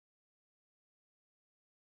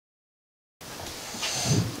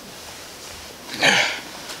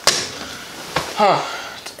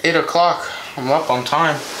It's 8 o'clock. I'm up on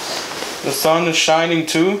time. The sun is shining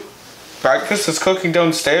too. Breakfast is cooking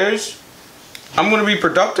downstairs. I'm gonna be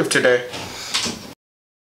productive today.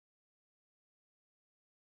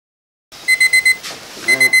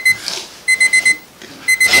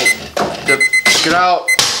 Get out.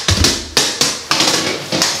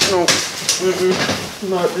 No,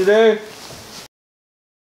 not today.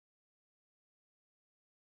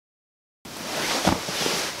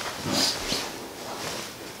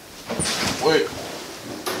 Wait.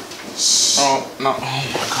 Oh, no. Oh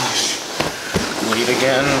my gosh. Wait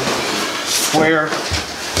again. Swear.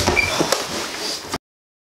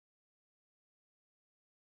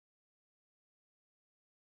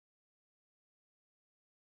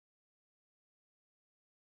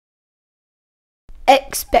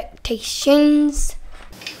 Expectations.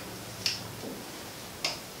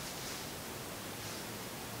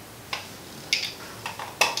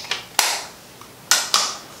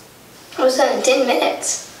 I was done in 10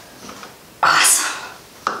 minutes. Awesome.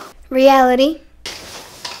 Reality.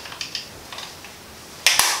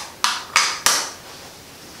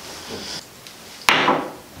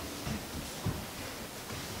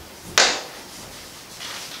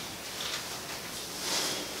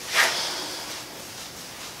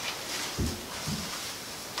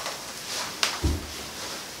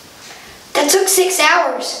 That took 6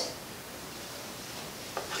 hours.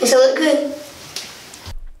 Does it look good?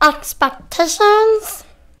 Expectations.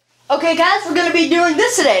 Okay, guys, we're gonna be doing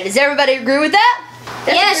this today. Does everybody agree with that?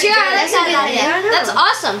 Yeah, sure. That's a good idea. That's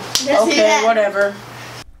awesome. Okay, whatever.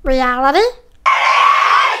 Reality.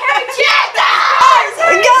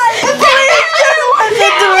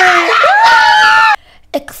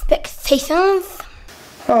 Expectations.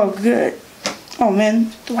 Oh, good. Oh, man.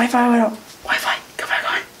 The Wi-Fi went out. Wi-Fi, come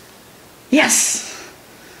back on. Yes.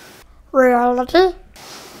 Reality.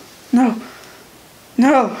 No.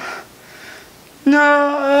 No.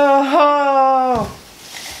 No.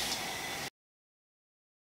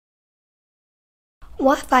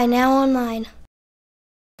 Wi-Fi now online.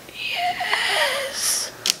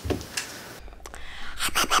 Yes.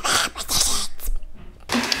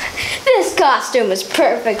 This costume is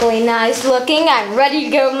perfectly nice looking. I'm ready to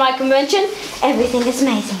go to my convention. Everything is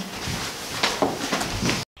amazing.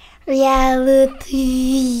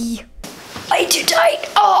 Reality. Way too tight.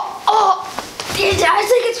 Oh. I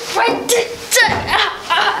think it's way too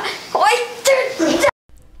tight.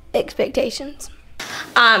 Expectations.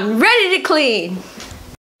 I'm ready to clean.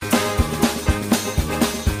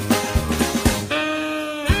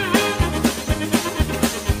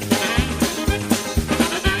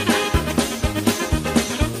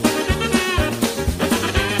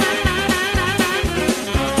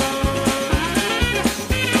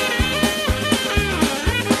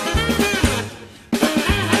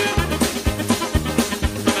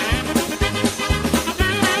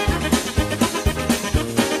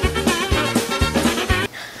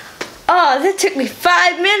 Oh, that took me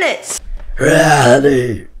 5 minutes.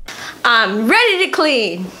 Ready. I'm ready to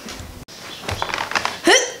clean.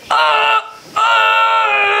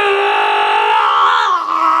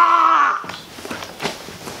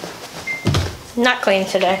 Not clean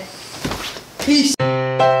today. Peace.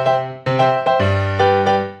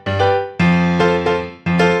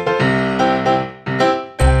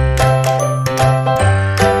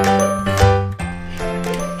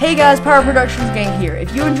 Hey guys, Power Productions Gang here.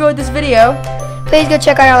 If you enjoyed this video, Please go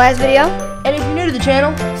check out our last video. and if you're new to the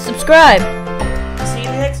channel, subscribe. See you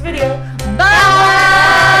in the next video. Bye!